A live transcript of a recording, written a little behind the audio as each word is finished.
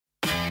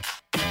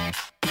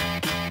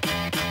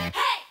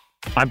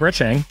I'm Brett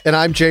Chang. And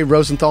I'm Jay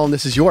Rosenthal, and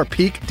this is your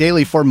Peak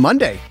Daily for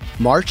Monday,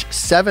 March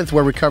 7th,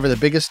 where we cover the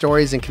biggest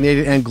stories in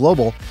Canadian and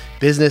global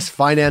business,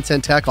 finance,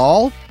 and tech,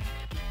 all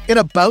in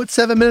about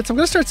 7 minutes. I'm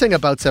going to start saying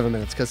about 7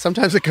 minutes because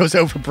sometimes it goes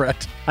over,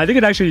 Brett. I think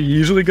it actually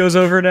usually goes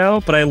over now,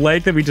 but I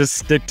like that we just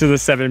stick to the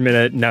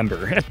 7-minute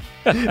number.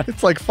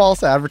 It's like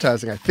false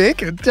advertising, I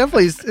think.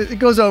 It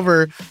goes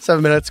over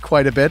 7 minutes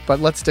quite a bit, but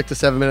let's stick to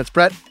 7 minutes.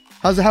 Brett,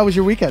 how was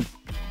your weekend?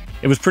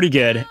 It was pretty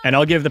good, and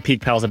I'll give the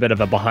Peak Pals a bit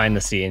of a behind the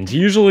scenes.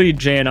 Usually,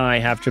 Jay and I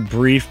have to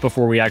brief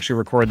before we actually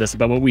record this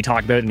about what we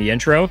talk about in the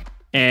intro,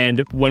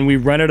 and when we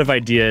run out of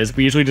ideas,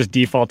 we usually just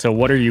default to,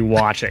 what are you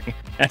watching?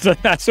 And so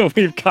that's what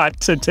we've got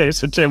today.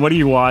 So, Jay, what are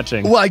you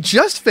watching? Well, I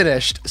just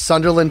finished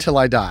Sunderland Till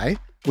I Die,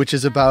 which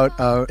is about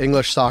an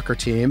English soccer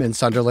team in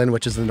Sunderland,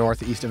 which is the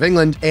northeast of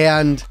England,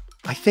 and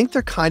I think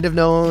they're kind of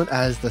known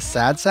as the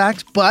Sad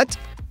Sacks, but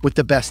with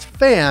the best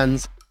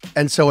fans.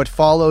 And so it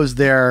follows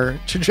their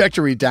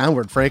trajectory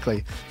downward,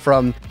 frankly,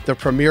 from the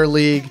Premier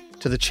League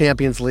to the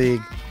Champions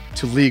League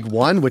to League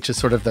One, which is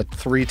sort of the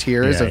three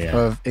tiers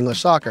of English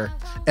soccer,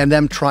 and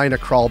them trying to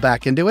crawl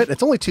back into it.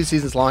 It's only 2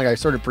 seasons long. I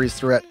sort of breezed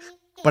through it,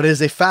 but it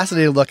is a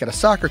fascinating look at a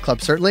soccer club,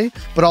 certainly,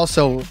 but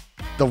also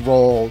the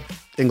role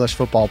English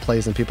football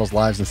plays in people's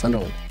lives in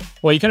Sunderland.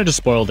 Well, you kind of just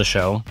spoiled the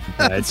show.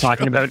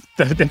 Talking about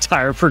the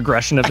entire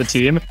progression of the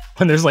team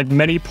when there's like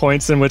many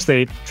points in which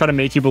they try to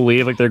make you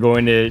believe like they're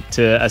going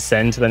to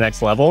ascend to the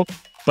next level.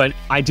 But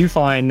I do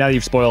find, now that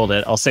you've spoiled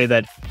it, I'll say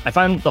that I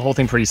find the whole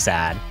thing pretty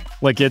sad.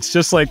 Like, it's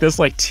just like this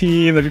like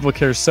team that people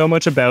care so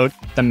much about.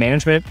 The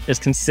management is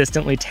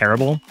consistently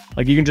terrible.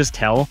 Like, you can just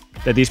tell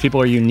that these people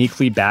are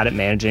uniquely bad at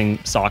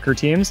managing soccer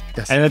teams.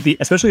 Yes. And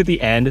especially at the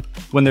end,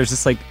 when there's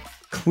this like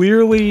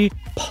clearly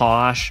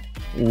posh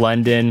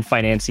London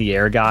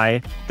financier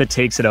guy that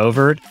takes it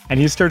over, and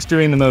he starts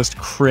doing the most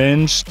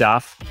cringe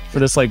stuff for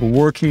this like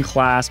working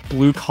class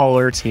blue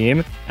collar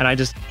team, and I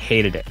just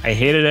hated it. I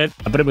hated it,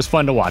 but it was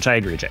fun to watch. I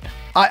agree, Jay.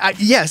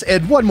 Yes,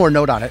 and one more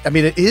note on it. I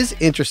mean, it is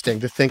interesting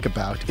to think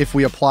about if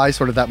we apply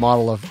sort of that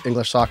model of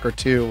English soccer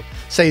to,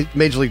 say,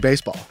 Major League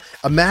Baseball.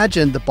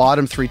 Imagine the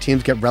bottom 3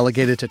 teams get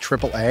relegated to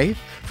AAA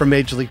from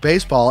Major League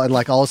Baseball, and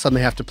like all of a sudden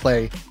they have to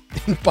play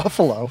in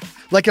Buffalo.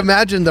 Like,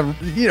 imagine and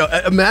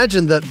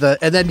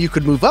then you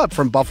could move up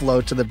from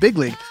Buffalo to the big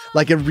league.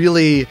 Like, it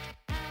really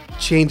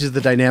changes the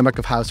dynamic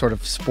of how sort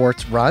of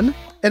sports run.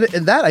 And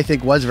that, I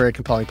think, was a very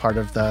compelling part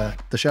of the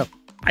show.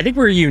 I think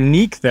we're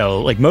unique,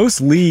 though. Like,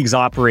 most leagues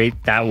operate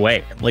that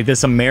way. Like,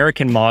 this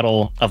American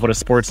model of what a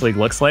sports league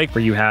looks like,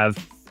 where you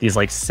have these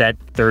like set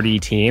 30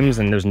 teams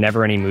and there's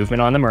never any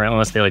movement on them, or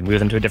unless they like move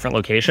them to a different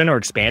location or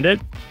expand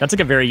it. That's like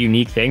a very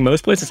unique thing.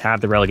 Most places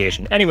have the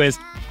relegation. Anyways,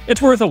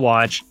 it's worth a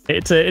watch.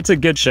 It's a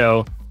good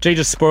show. Jay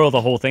just spoiled the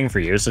whole thing for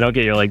you, so don't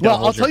get your like.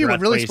 Well, I'll tell you what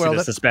really spoiled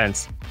it.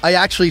 Suspense. I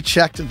actually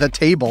checked the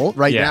table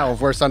now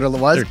of where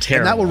Sunderland was,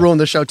 and that will ruin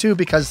the show too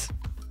because,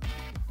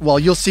 well,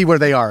 you'll see where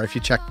they are if you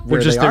check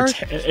where they are.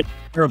 It's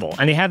terrible.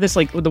 And they have this,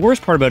 like, the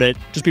worst part about it,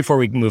 just before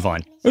we move on,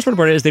 the worst part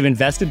about it is they've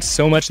invested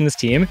so much in this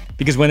team,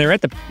 because when they're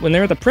at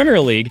the Premier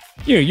League,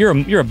 you're a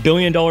 $1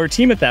 billion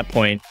team at that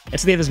point. And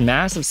so they have this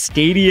massive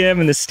stadium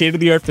and this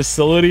state-of-the-art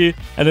facility,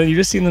 and then you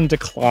just see them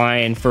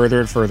decline further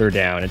and further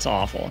down. It's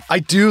awful. I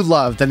do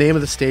love the name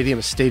of the stadium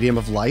is Stadium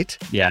of Light.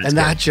 Yeah. And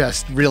that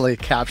just really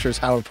captures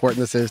how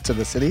important this is to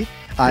the city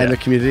and the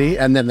community.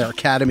 And then their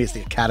academy is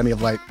the Academy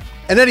of Light.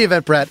 In any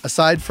event, Brett,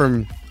 aside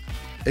from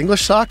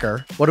English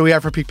soccer, what do we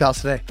have for Peak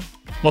Pals today?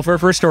 Well, for our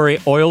first story,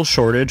 oil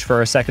shortage. For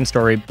our second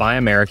story, Buy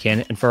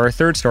American. And for our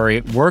third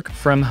story, work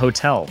from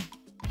hotel.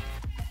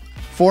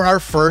 For our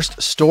first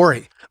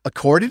story,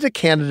 according to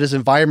Canada's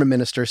Environment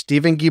Minister,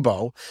 Stephen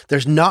Guilbeault,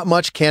 there's not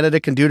much Canada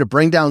can do to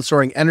bring down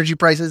soaring energy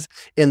prices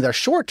in the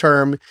short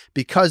term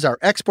because our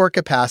export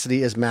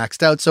capacity is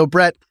maxed out. So,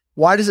 Brett,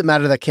 why does it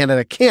matter that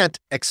Canada can't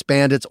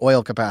expand its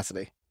oil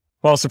capacity?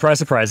 Well, surprise,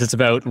 surprise, it's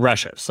about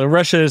Russia. So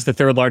Russia is the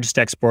 3rd largest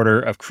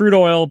exporter of crude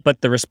oil, but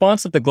the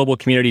response of the global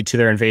community to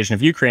their invasion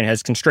of Ukraine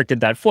has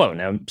constricted that flow.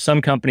 Now,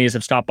 some companies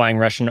have stopped buying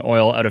Russian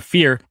oil out of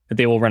fear that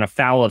they will run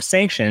afoul of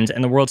sanctions,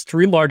 and the world's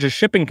 3 largest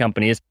shipping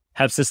companies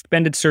have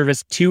suspended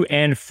service to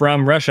and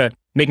from Russia,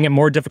 making it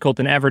more difficult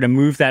than ever to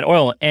move that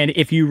oil. And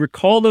if you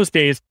recall those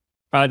days,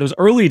 those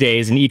early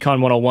days in Econ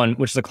 101,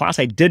 which is a class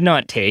I did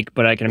not take,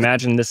 but I can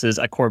imagine this is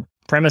a core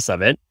premise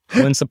of it,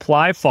 when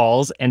supply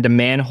falls and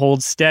demand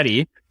holds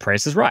steady,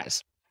 prices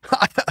rise.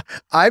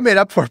 I made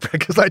up for it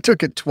because I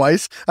took it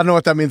twice. I don't know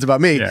what that means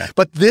about me,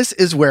 but this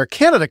is where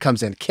Canada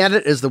comes in.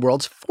 Canada is the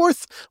world's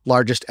 4th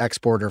largest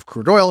exporter of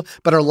crude oil,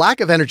 but our lack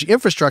of energy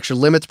infrastructure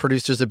limits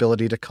producers'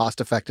 ability to cost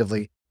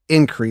effectively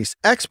increase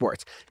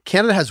exports.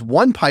 Canada has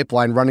 1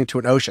 pipeline running to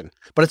an ocean,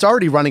 but it's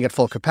already running at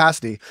full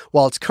capacity.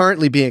 While it's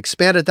currently being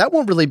expanded, that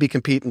won't really be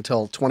complete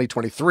until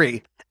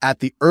 2023 at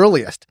the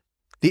earliest.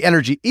 The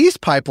Energy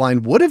East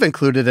pipeline would have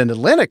included an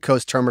Atlantic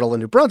Coast terminal in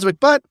New Brunswick,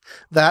 but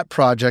that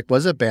project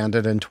was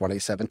abandoned in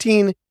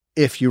 2017,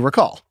 if you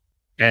recall.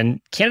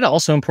 And Canada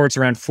also imports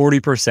around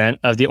 40%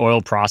 of the oil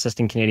processed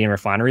in Canadian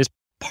refineries,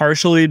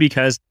 partially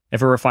because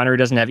if a refinery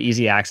doesn't have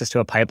easy access to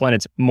a pipeline,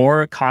 it's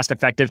more cost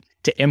effective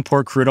to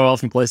import crude oil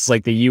from places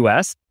like the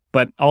US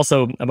but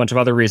also a bunch of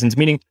other reasons,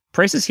 meaning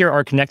prices here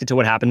are connected to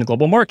what happened in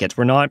global markets.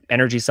 We're not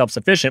energy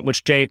self-sufficient,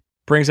 which, Jay,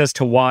 brings us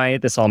to why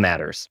this all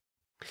matters.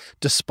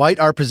 Despite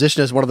our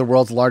position as one of the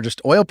world's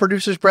largest oil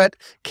producers, Brett,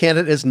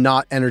 Canada is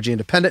not energy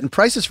independent, and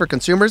prices for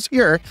consumers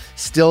here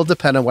still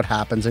depend on what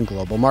happens in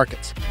global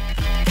markets.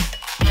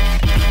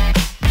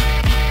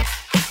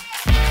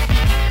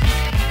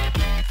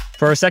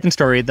 For our second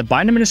story, the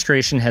Biden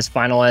administration has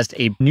finalized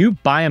a new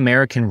Buy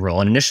American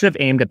rule, an initiative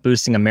aimed at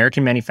boosting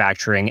American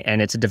manufacturing,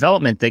 and it's a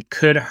development that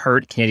could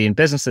hurt Canadian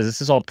businesses. This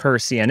is all per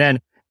CNN.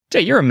 Jay,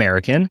 you're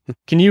American.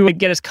 Can you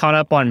get us caught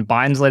up on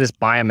Biden's latest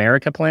Buy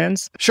America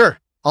plans? Sure.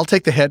 I'll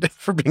take the hit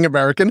for being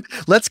American.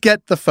 Let's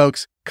get the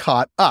folks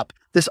caught up.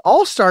 This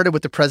all started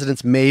with the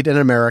president's Made in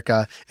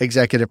America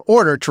executive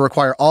order to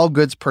require all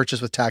goods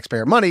purchased with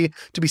taxpayer money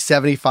to be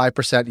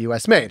 75%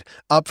 U.S. made,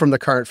 up from the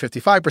current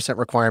 55%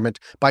 requirement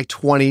by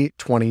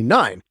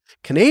 2029.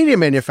 Canadian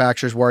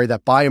manufacturers worry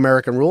that Buy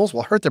American rules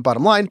will hurt their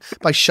bottom line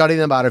by shutting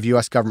them out of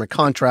U.S. government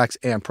contracts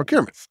and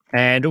procurements.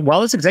 And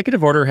while this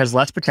executive order has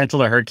less potential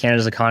to hurt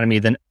Canada's economy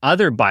than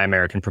other Buy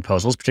American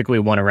proposals,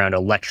 particularly one around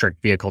electric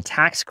vehicle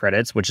tax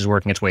credits, which is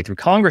working its way through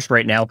Congress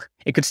right now,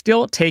 it could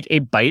still take a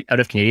bite out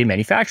of Canadian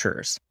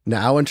manufacturers.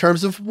 Now, in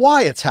terms of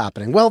why it's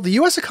happening, well, the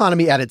U.S.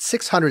 economy added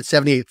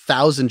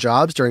 678,000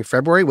 jobs during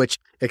February, which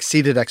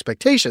exceeded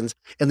expectations,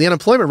 and the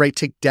unemployment rate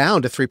ticked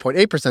down to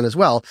 3.8% as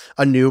well,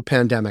 a new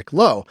pandemic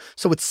low.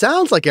 So it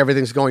sounds like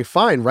everything's going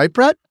fine, right,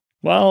 Brett?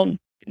 Well,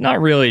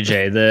 not really,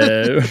 Jay.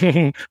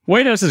 The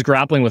White House is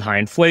grappling with high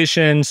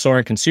inflation,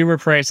 soaring consumer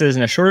prices,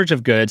 and a shortage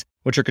of goods,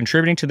 which are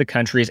contributing to the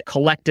country's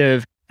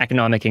collective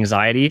economic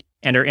anxiety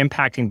and are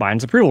impacting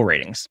Biden's approval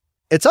ratings.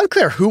 It's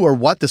unclear who or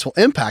what this will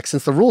impact,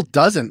 since the rule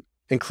doesn't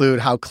include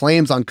how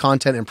claims on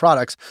content and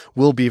products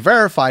will be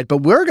verified, but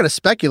we're going to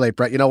speculate,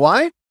 Brett. You know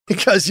why?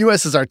 Because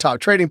U.S. is our top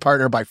trading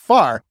partner by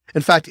far.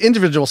 In fact,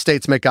 individual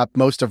states make up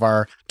most of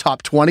our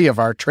top 20 of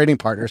our trading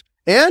partners.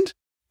 And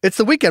it's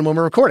the weekend when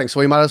we're recording, so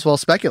we might as well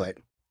speculate.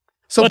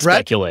 So, Let's Brett,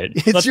 speculate.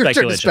 It's your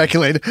turn to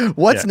speculate.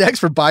 What's next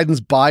for Biden's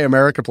Buy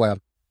America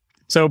plan?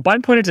 So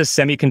Biden pointed to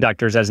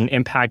semiconductors as an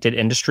impacted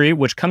industry,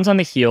 which comes on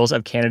the heels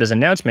of Canada's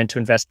announcement to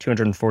invest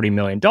 $240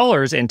 million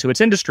into its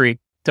industry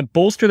to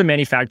bolster the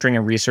manufacturing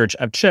and research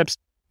of chips,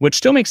 which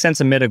still makes sense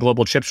amid a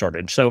global chip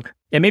shortage. So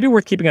it may be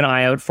worth keeping an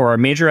eye out for our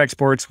major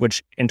exports,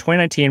 which in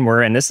 2019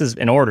 were, and this is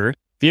in order,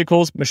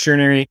 vehicles,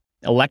 machinery,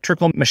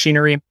 electrical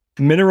machinery,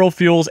 mineral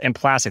fuels, and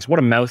plastics. What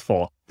a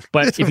mouthful.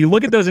 But if you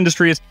look at those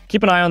industries,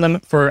 keep an eye on them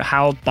for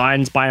how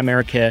Biden's Buy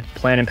America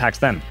plan impacts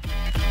them.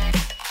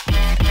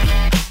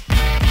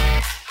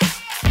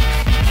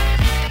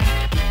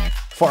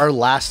 For our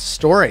last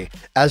story,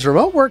 as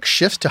remote work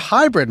shifts to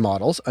hybrid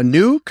models, a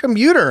new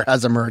commuter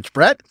has emerged,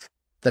 Brett.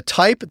 The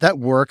type that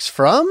works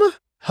from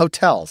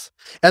hotels.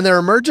 And their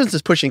emergence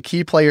is pushing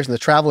key players in the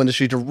travel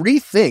industry to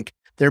rethink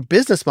their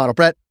business model.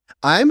 Brett,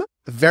 I'm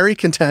very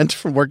content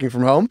from working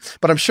from home,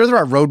 but I'm sure there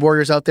are road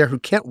warriors out there who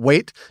can't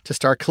wait to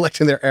start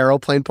collecting their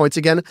aeroplane points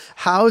again.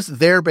 How's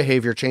their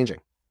behavior changing?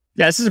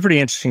 Yeah, this is a pretty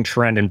interesting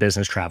trend in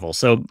business travel.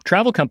 So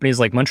travel companies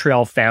like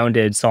Montreal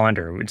founded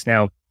Sonder, which is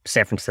now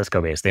San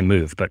Francisco based. They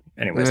moved, but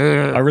anyways,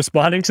 are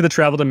responding to the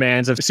travel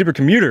demands of super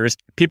commuters,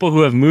 people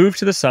who have moved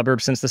to the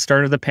suburbs since the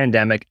start of the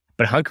pandemic,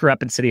 but hunker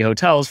up in city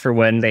hotels for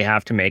when they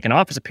have to make an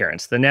office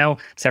appearance. The now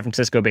San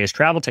Francisco-based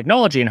travel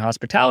technology and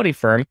hospitality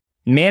firm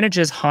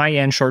manages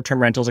high-end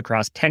short-term rentals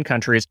across 10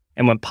 countries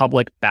and went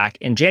public back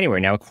in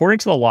January. Now, according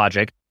to the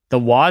logic, the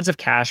wads of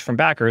cash from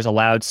backers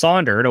allowed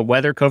Sonder to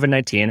weather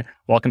COVID-19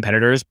 while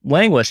competitors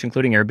languished,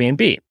 including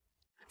Airbnb.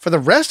 For the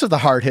rest of the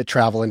hard-hit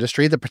travel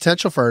industry, the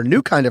potential for a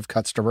new kind of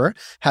customer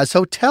has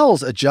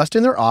hotels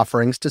adjusting their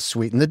offerings to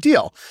sweeten the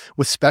deal,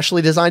 with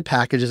specially designed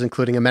packages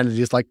including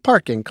amenities like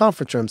parking,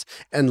 conference rooms,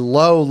 and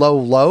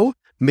low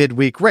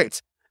midweek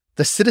rates.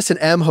 The Citizen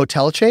M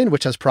hotel chain,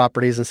 which has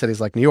properties in cities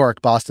like New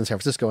York, Boston, San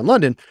Francisco, and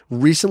London,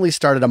 recently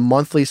started a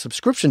monthly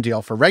subscription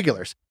deal for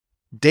regulars.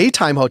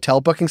 Daytime hotel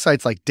booking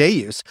sites like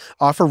Dayuse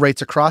offer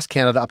rates across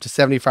Canada up to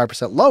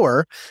 75%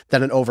 lower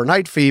than an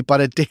overnight fee,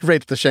 but a day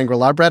rate at the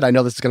Shangri-La, Brett, I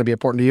know this is going to be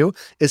important to you,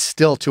 is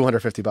still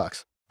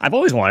 $250. I've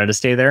always wanted to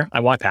stay there.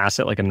 I walked past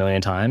it like a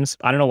million times.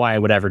 I don't know why I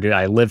would ever do that.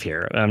 I live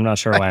here. I'm not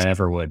sure why I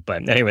ever would,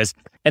 but anyways.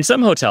 And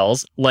some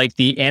hotels, like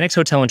the Annex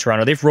Hotel in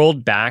Toronto, they've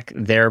rolled back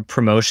their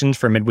promotions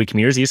for midweek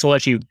commuters. They used to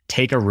let you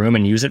take a room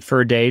and use it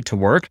for a day to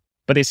work,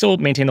 but they still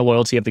maintain the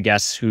loyalty of the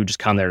guests who just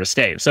come there to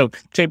stay. So,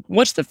 Jay,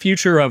 what's the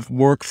future of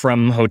work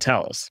from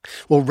hotels?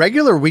 Well,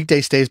 regular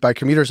weekday stays by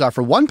commuters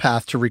offer one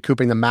path to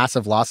recouping the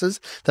massive losses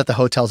that the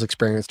hotels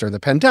experienced during the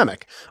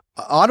pandemic.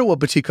 Ottawa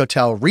boutique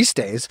hotel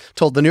Restays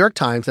told the New York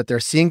Times that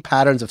they're seeing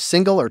patterns of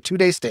single or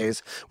two-day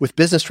stays with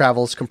business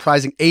travels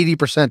comprising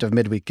 80% of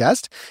midweek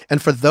guests.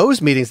 And for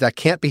those meetings that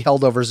can't be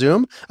held over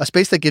Zoom, a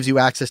space that gives you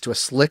access to a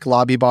slick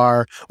lobby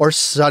bar or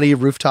sunny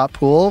rooftop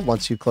pool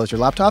once you close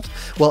your laptops,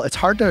 well, it's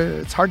hard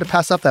to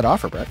pass up that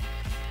offer, Brett.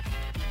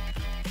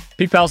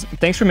 Peak Pals,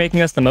 thanks for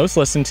making us the most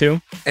listened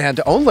to and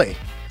only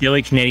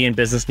daily Canadian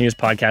business news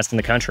podcast in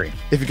the country.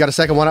 If you've got a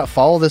second, why not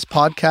follow this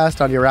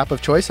podcast on your app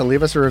of choice and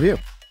leave us a review?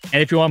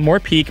 And if you want more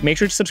Peak, make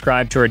sure to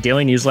subscribe to our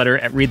daily newsletter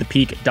at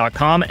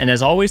readthepeak.com. And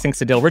as always, thanks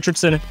to Dale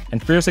Richardson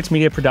and 306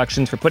 Media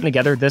Productions for putting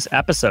together this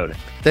episode.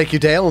 Thank you,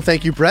 Dale, and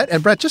thank you, Brett.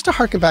 And Brett, just to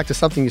harken back to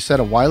something you said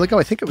a while ago,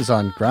 I think it was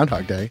on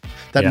Groundhog Day,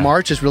 that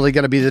March is really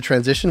going to be the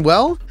transition.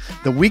 Well,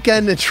 the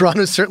weekend in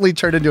Toronto certainly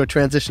turned into a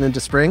transition into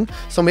spring,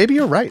 so maybe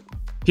you're right.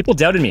 People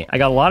doubted me. I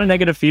got a lot of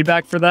negative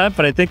feedback for that,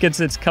 but I think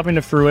it's coming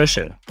to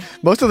fruition.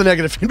 Most of the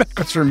negative feedback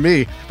was from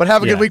me. But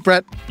have a good week,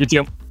 Brett. You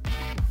too.